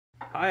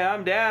Hi,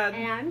 I'm Dad.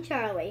 And I'm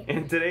Charlie.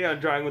 And today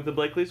on Drawing with the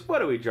Blakelys,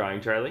 what are we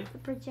drawing, Charlie? The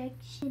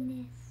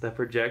Projectionist. The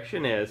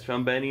Projectionist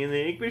from Bendy and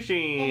the Ink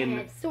Machine. And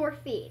it has sore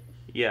feet.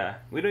 Yeah,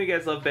 we know you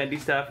guys love Bendy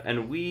stuff,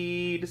 and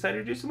we decided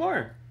to do some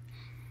more.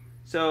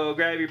 So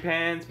grab your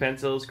pens,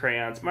 pencils,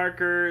 crayons,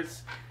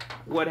 markers,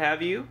 what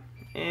have you,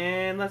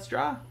 and let's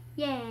draw.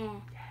 Yeah.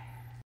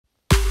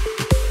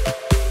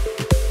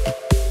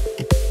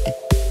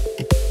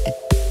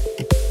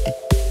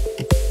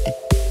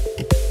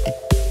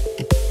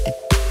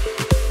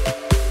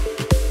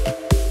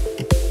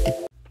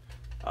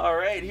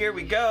 Alright, here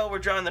we go. We're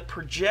drawing the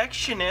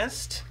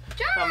Projectionist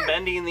from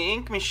Bendy and the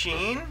Ink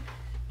Machine.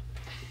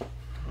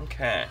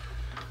 Okay,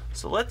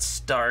 so let's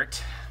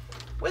start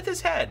with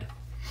his head.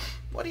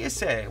 What do you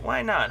say?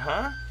 Why not,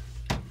 huh?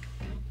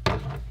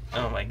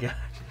 Oh my god.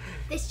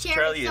 This chair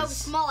Charlie is so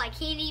small I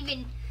can't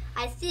even,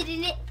 I sit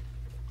in it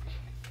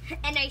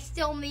and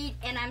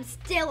I'm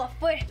still a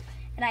foot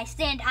and I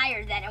stand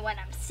higher than it when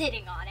I'm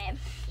sitting on it.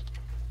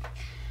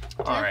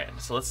 Alright,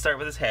 so let's start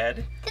with his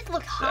head. This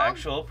looks The hard.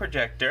 actual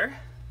projector.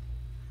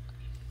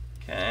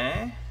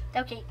 Okay.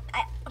 Okay,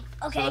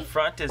 So the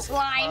front is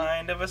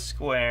kind of a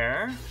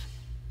square.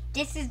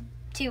 This is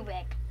too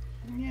big.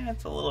 Yeah,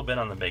 it's a little bit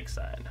on the big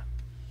side.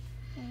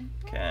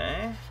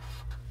 Okay.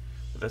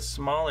 With a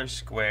smaller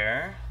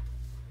square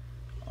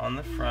on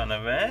the front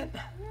of it.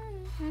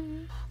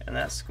 And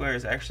that square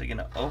is actually going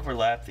to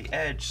overlap the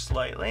edge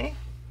slightly.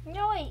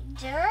 No, wait,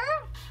 sure?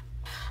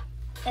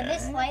 And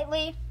this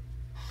slightly?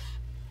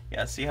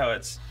 Yeah, see how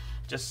it's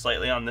just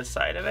slightly on this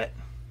side of it?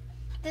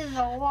 This is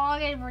a long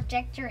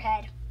projector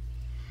head.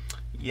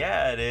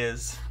 Yeah, it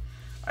is.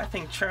 I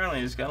think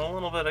Charlie's got a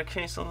little bit of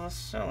case of the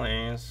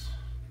sillies.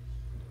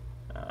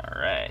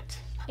 Alright.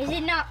 Is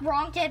it not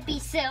wrong to be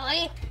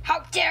silly?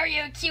 How dare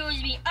you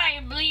accuse me? I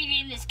am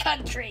leaving this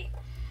country.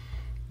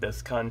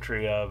 This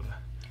country of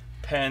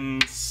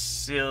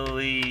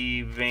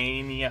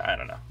Pennsylvania. I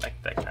don't know.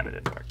 That kind of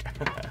didn't work.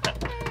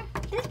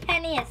 This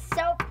penny is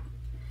so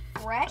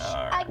fresh.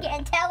 Right. I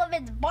can't tell if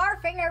it's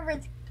barfing or if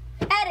it's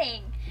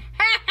petting.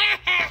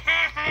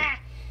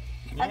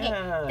 Okay,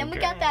 Yeah, then we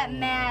got that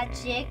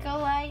magic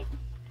light.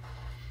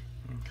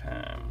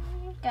 Okay.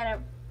 Gotta.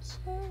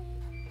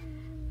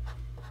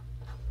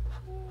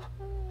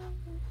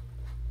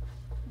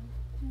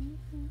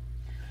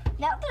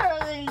 Now there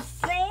are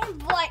insane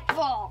light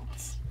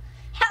bulbs.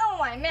 How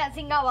am I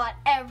messing up on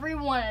every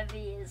one of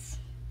these?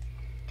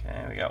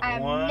 Okay, we got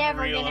I'm one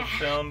never reel gonna of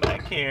film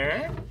back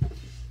here.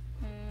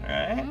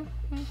 Alright.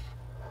 And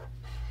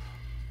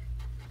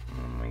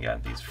we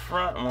got these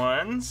front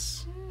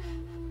ones.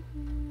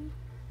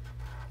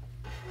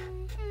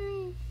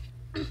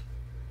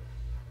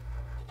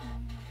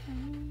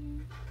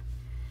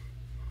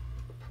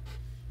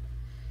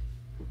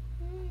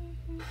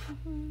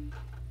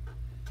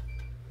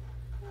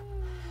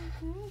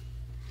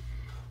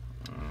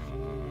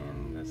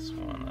 And this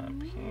one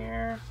up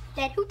here.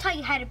 Dad, who taught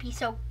you how to be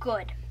so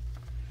good?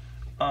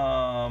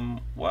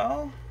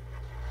 Well,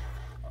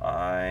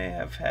 I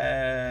have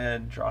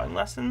had drawing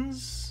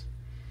lessons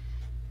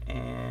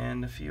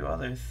and a few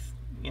other,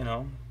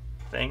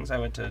 things. I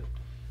went to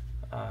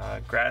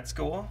grad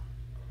school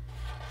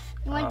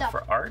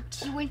for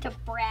art. You went to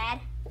rad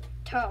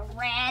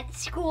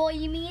school,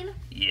 you mean?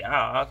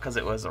 Yeah, because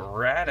it was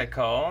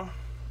radical.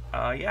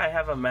 Yeah, I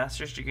have a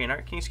master's degree in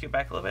art. Can you scoot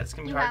back a little bit? It's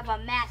going to be hard. You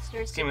have a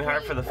master's It's going to be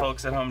hard for the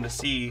folks at home to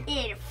see.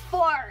 It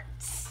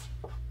farts.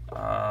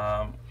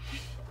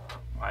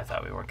 I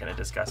thought we weren't going to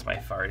discuss my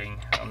farting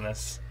on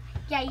this.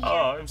 Yeah,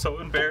 Oh, I'm so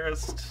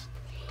embarrassed.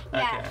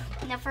 Yeah.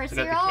 Okay. Now, first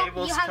So of got the all,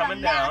 cables you have a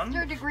coming down.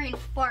 master's degree in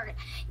fart.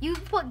 You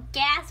put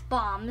gas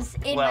bombs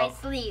in my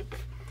sleep.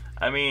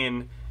 I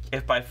mean,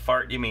 if by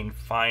fart you mean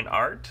fine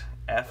art,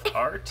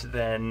 F-art,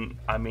 then,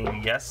 I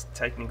mean, yes,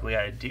 technically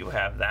I do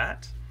have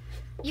that.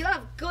 You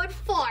have good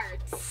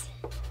farts.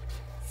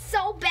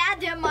 So bad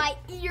that my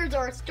ears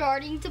are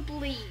starting to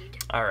bleed.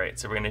 Alright,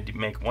 so we're going to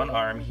make one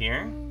arm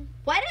here.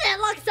 Why does it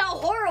look so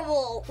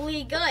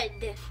horribly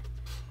good?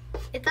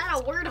 Is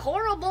that a word,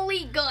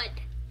 horribly good?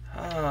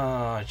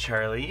 Oh,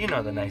 Charlie, you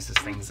know the nicest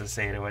things to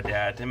say to a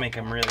dad to make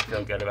him really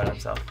feel good about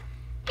himself.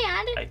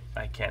 And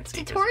I can't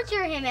see. to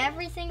torture him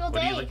every single day.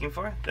 What are you looking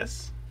for?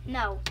 This?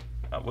 No.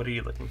 What are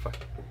you looking for?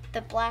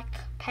 The black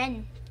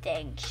pen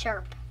thing,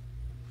 sharp.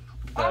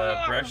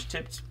 The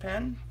brush-tipped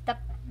pen? The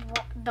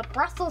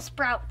Brussels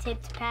sprout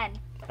tipped pen.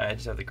 I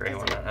just have the gray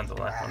one. I have the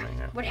black one right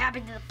here. What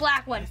happened to the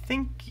black one? I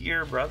think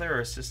your brother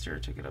or sister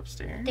took it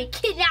upstairs. They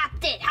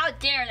kidnapped it. How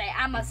dare they?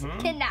 I must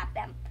kidnap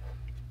them.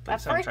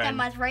 But first, I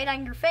must write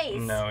on your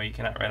face. No, you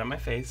cannot write on my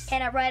face.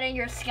 Can I write on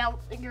your skull?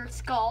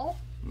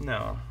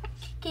 No.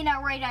 Can I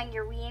write on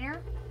your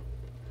wiener?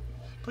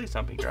 Please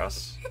don't be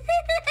gross.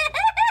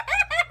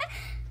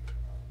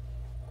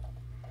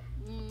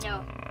 No.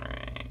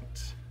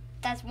 Alright.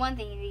 That's one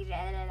thing you need to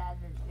edit out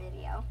of this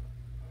video.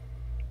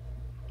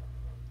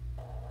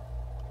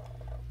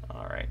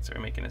 Alright, so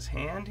we're making his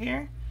hand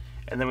here.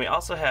 And then we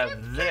also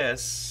have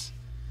this.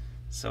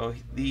 So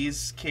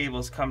these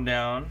cables come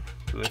down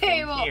to a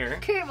thing here.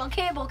 Cable.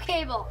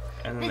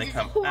 And then This they is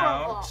come horrible.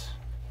 out.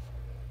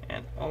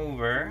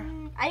 over.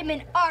 I'm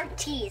an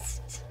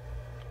artist.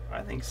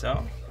 I think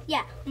so.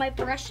 Yeah, my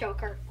brush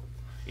stroker.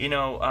 You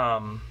know,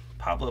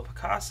 Pablo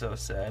Picasso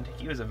said,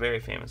 he was a very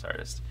famous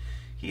artist.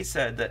 He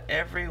said that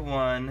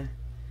everyone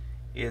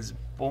is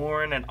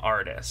born an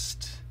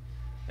artist.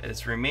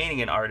 It's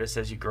remaining an artist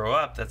as you grow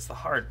up, that's the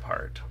hard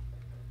part.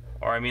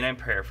 Or, I mean, I'm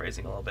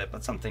paraphrasing a little bit,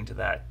 but something to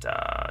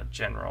that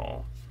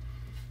general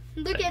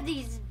Look thing. at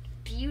these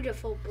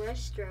beautiful brush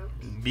strokes.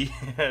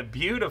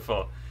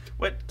 Beautiful.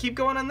 What? Keep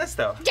going on this,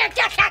 though. You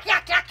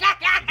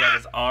got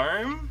his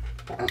arm.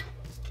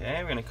 Okay,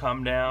 we're going to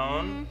come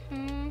down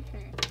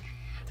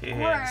to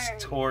his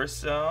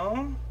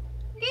torso.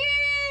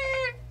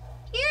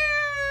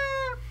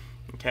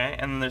 Okay,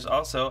 and then there's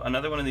also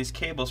another one of these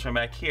cables from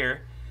back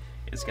here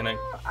is going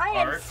to I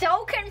am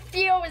so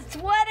confused.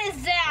 What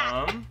is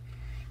that?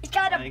 It's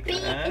got like a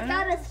beak. It's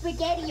got a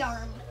spaghetti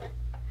arm.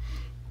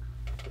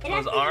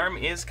 His arm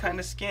is kind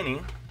of skinny.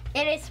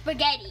 It is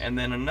spaghetti. And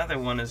then another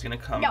one is going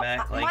to come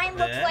back like mine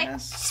this. looks like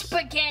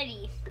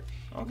spaghetti.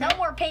 Okay. No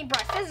more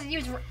paintbrush. This is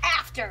used for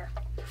after.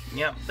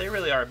 Yep, they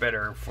really are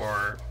better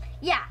for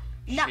Yeah.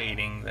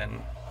 shading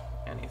than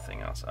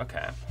anything else.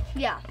 Okay.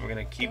 Yeah. And we're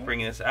going to keep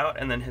bringing this out.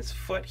 And then his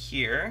foot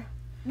here.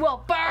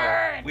 Will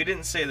burn. We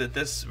didn't say that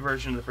this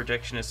version of the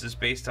Projectionist is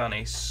based on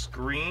a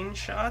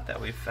screenshot that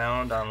we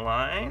found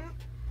online.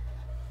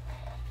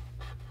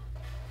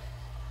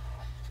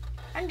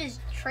 I'm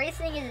just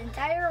tracing his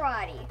entire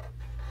body.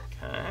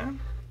 Okay.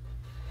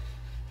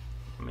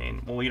 I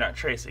mean, well, you're not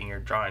tracing, you're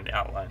drawing the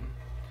outline.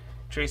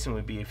 Tracing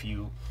would be if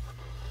you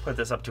put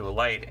this up to a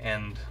light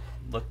and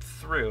looked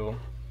through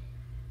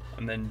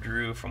and then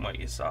drew from what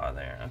you saw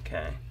there.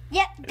 Okay.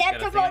 Yep, He's that's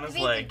got a thing on supposed to his be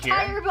the leg here.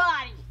 entire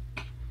body.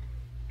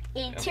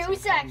 In It's 2 gonna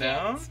come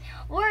down. seconds.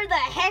 Where the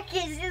heck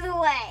is his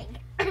leg?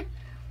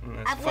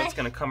 And this foot's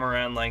going to come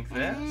around like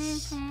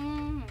this.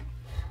 Mhm.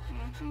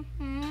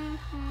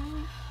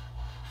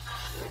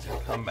 It's going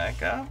to come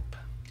back up.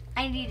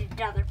 I need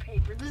another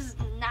paper. This is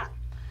not.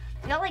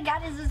 All I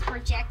got is this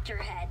projector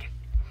head.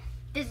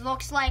 This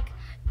looks like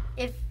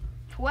if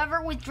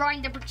whoever was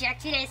drawing the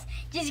Projectionist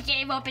just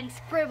gave up and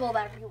scribbled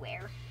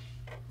everywhere.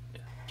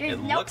 There's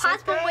It no looks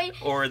like possible that, way.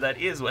 or that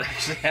is what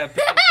actually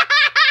happened.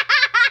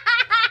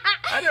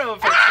 I don't know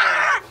if it's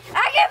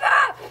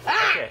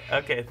I give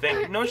up!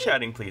 okay. No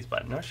shouting, please,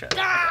 bud. No shouting.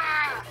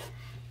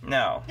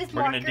 Now This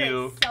we're marker gonna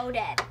do is so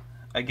dead.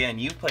 again.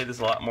 You've played this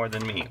a lot more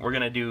than me. We're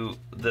gonna do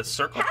the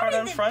circle How part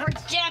on does it front.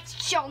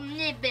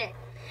 Projectionist?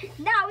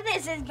 Now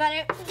this is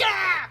gonna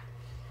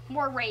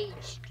more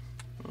rage.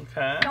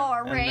 Okay.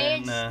 More and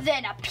rage then,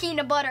 than a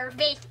peanut butter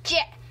face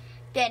jet.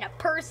 Then a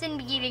person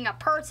eating a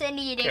person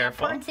eating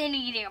Careful. a person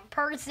eating a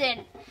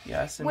person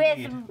yes,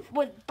 indeed.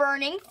 with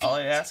burning feet. All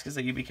I ask is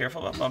that you be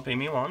careful about bumping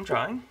me while I'm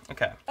drawing.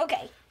 Okay.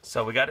 Okay.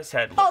 So we got his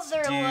head. Let's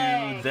Other do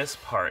leg. this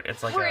part.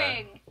 It's like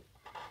Ring.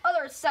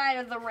 Other side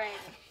of the ring.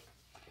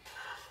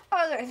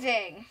 Other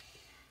thing.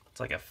 it's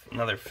like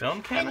another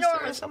film canister or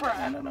Enormous something. breath.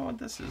 I don't know what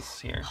this is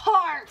here.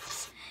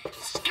 Hearts.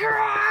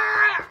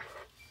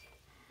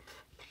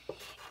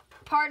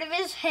 Part of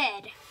his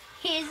head.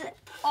 His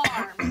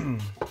arm.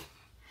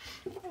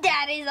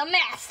 That is a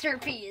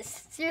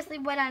masterpiece. Seriously,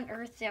 what on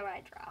earth did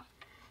I draw?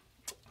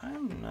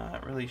 I'm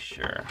not really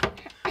sure.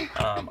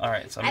 All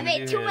right, so I'm I gonna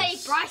made do too many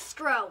his- brush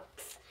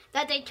strokes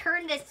that they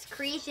turned this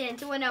creation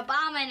into an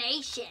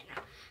abomination.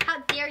 How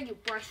dare you,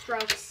 brush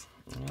strokes?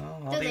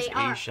 Well, all So these they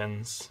are.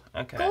 Asians.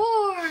 Okay.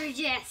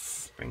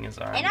 Gorgeous. Bring his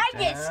arm And I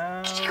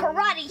down. just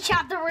karate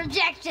chopped the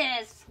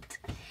Projectionist.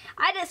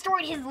 I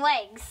destroyed his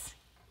legs.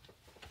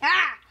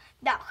 Ah!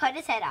 No, cut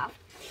his head off.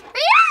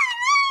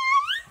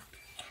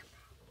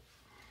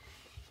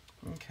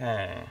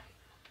 Okay.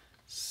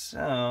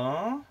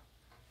 So,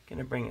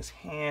 gonna bring his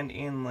hand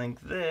in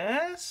like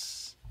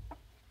this.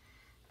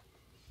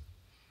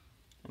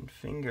 And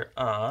finger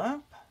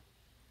up.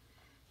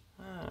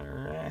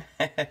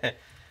 Alright.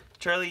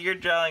 Charlie, your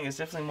drawing is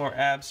definitely more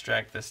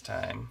abstract this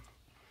time.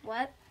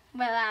 What?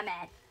 Well, I'm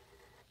at.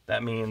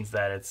 That means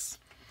that it's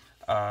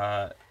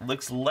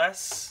looks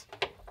less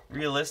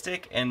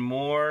realistic and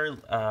more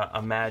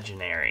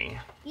imaginary.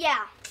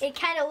 Yeah, it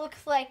kind of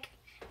looks like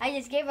I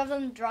just gave up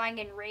on drawing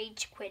and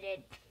rage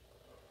quitted.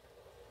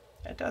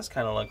 It does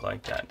kind of look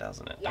like that,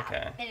 doesn't it? Yeah,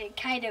 Okay. and it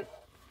kind of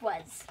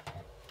was.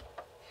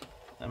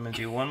 I'm going to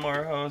do one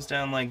more hose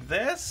down like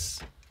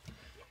this.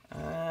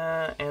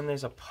 And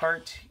there's a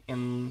part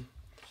in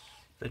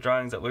the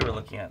drawings that we were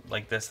looking at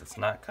like this that's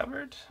not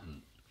covered.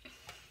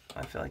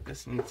 I feel like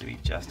this needs to be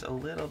just a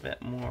little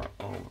bit more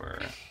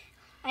over.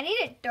 I need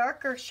a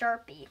darker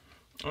Sharpie.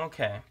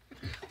 Okay.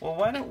 Well,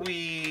 why don't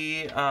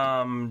we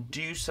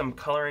do some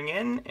coloring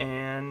in,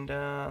 and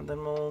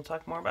then we'll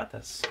talk more about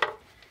this.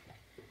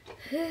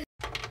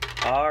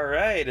 All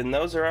right, and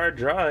those are our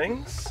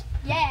drawings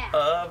Yeah.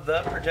 of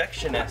the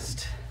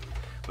Projectionist.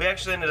 We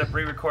actually ended up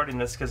re-recording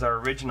this because our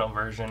original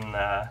version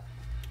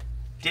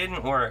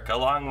didn't work.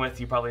 Along with,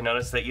 you probably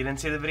noticed that you didn't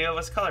see the video of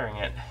us coloring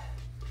it.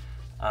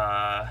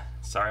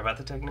 Sorry about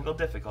the technical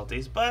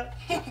difficulties, but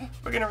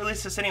we're going to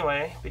release this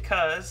anyway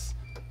because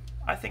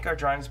I think our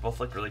drawings both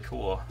look really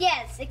cool.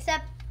 Yes,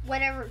 except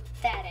whatever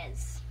that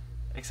is.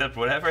 Except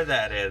whatever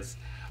that is.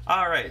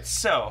 All right,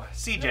 so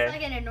CJ. Looks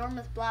like an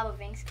enormous blob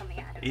of ink's coming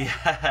out of it.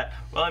 Yeah.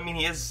 Well, I mean,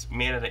 he is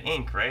made out of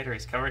ink, right? Or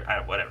he's covered.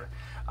 Whatever.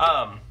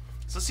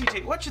 So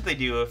CJ, what should they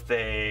do if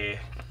they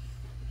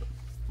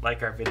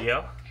like our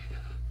video?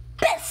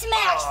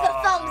 Smash the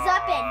thumbs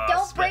up and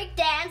don't break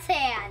Dan's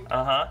hand.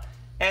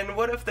 And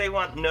what if they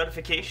want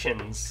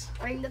notifications?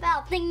 Ring the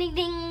bell. Ding, ding,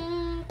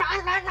 ding.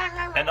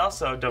 And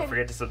also, don't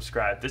forget to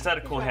subscribe. There's not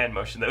a cool hand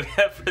motion that we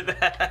have for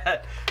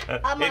that.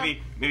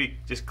 Maybe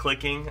just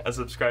clicking a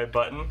subscribe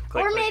button.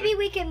 Click, or maybe click.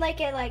 we can make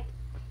it like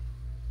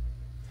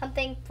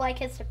something like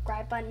his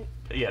subscribe button.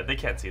 Yeah, they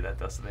can't see that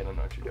though, so they don't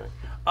know what you're doing.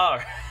 Oh,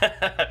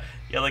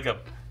 yeah, like a.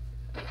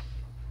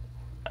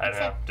 I don't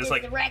know. Just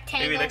like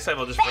maybe next time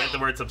I'll just write the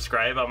word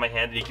subscribe on my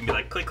hand, and you can be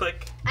like click,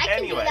 click. I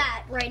can do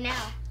that right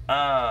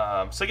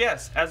now. So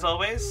yes, as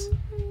always,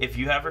 if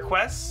you have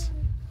requests,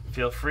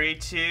 feel free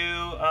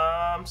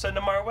to send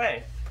them our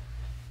way.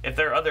 If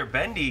there are other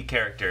Bendy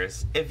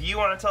characters, if you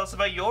want to tell us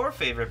about your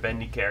favorite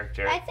Bendy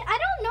character. I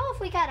don't know if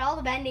we got all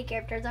the Bendy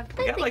characters. I've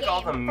played we got the like game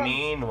all the from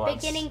main ones.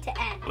 beginning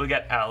to end. We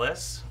got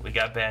Alice, we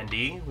got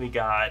Bendy, we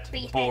got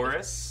Beast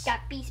Boris. Bendy.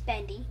 Got Beast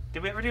Bendy.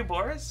 Did we ever do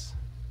Boris?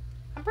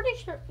 I'm pretty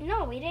sure.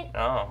 No, we didn't.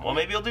 Oh, well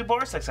maybe we'll do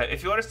Boris next time.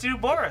 If you want us to do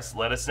Boris,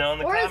 let us know in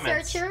the comments. Or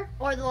a Searcher,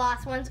 or the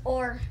Lost Ones,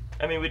 or.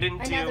 I mean, we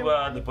didn't do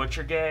the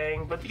Butcher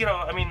Gang, but you know,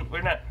 I mean,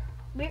 we're not.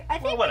 I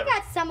think we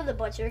got some of the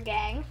Butcher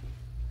Gang.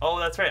 Oh,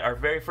 that's right. Our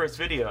very first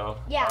video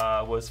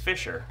was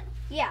Fisher.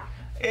 Yeah.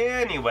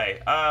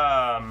 Anyway,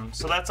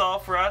 so that's all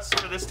for us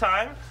for this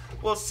time.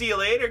 We'll see you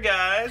later,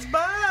 guys. Bye.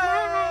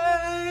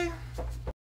 Bye.